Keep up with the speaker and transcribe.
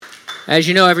As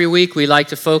you know, every week we like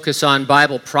to focus on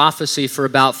Bible prophecy for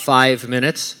about 5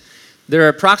 minutes. There are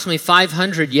approximately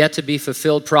 500 yet to be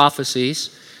fulfilled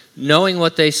prophecies. Knowing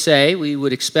what they say, we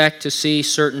would expect to see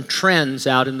certain trends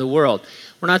out in the world.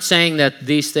 We're not saying that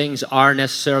these things are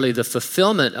necessarily the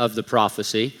fulfillment of the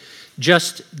prophecy,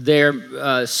 just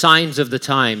they're signs of the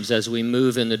times as we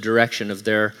move in the direction of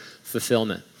their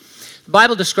fulfillment. The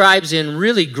Bible describes in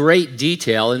really great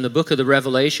detail in the book of the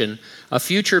Revelation a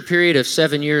future period of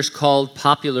 7 years called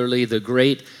popularly the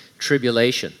Great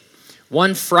Tribulation.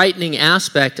 One frightening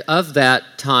aspect of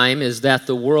that time is that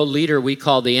the world leader we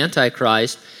call the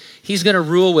Antichrist, he's going to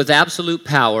rule with absolute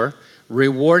power,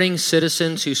 rewarding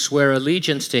citizens who swear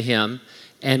allegiance to him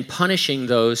and punishing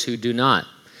those who do not.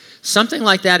 Something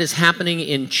like that is happening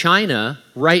in China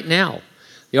right now.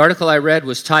 The article I read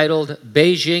was titled,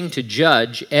 "Beijing to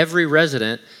Judge Every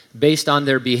Resident Based on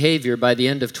Their Behavior by the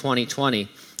End of 2020.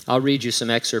 I'll read you some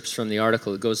excerpts from the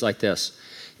article. It goes like this.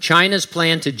 China's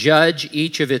plan to judge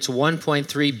each of its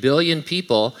 1.3 billion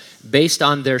people based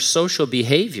on their social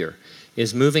behavior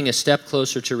is moving a step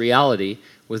closer to reality,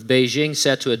 with Beijing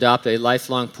set to adopt a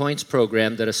lifelong points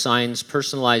program that assigns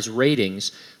personalized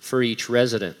ratings for each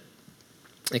resident.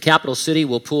 The capital city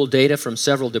will pool data from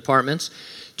several departments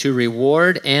to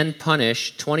reward and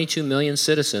punish 22 million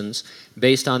citizens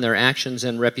based on their actions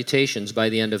and reputations by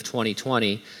the end of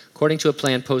 2020, according to a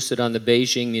plan posted on the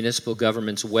Beijing municipal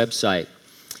government's website.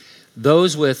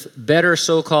 Those with better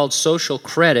so-called social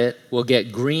credit will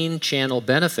get green channel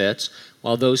benefits,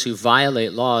 while those who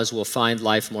violate laws will find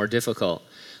life more difficult.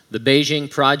 The Beijing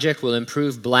project will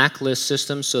improve blacklist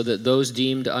systems so that those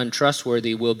deemed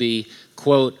untrustworthy will be,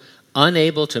 quote,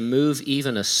 unable to move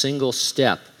even a single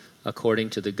step, according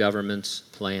to the government's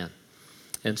plan.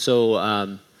 And so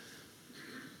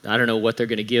I don't know what they're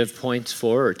going to give points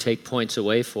for or take points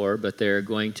away for, but they're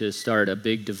going to start a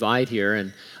big divide here.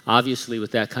 And obviously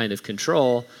with that kind of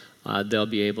control, they'll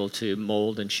be able to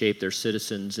mold and shape their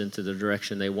citizens into the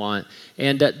direction they want.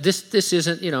 And this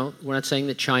isn't, we're not saying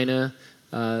that China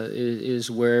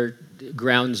is where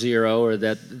ground zero or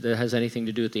that has anything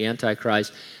to do with the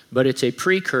Antichrist, but it's a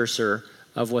precursor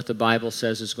of what the Bible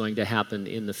says is going to happen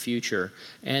in the future,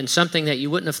 and something that you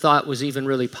wouldn't have thought was even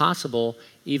really possible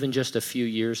even just a few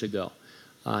years ago.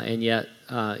 And yet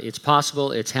it's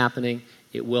possible, it's happening,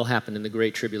 it will happen in the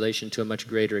Great Tribulation to a much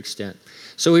greater extent.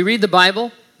 So we read the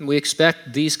Bible, and we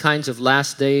expect these kinds of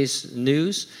last days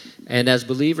news, and as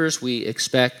believers we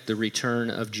expect the return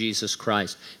of Jesus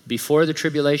Christ. Before the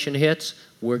tribulation hits,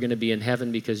 we're going to be in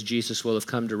heaven because Jesus will have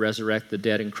come to resurrect the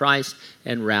dead in Christ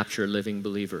and rapture living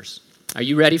believers. Are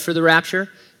you ready for the rapture?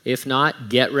 If not,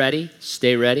 get ready,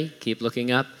 stay ready, keep looking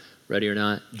up. Ready or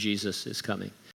not, Jesus is coming.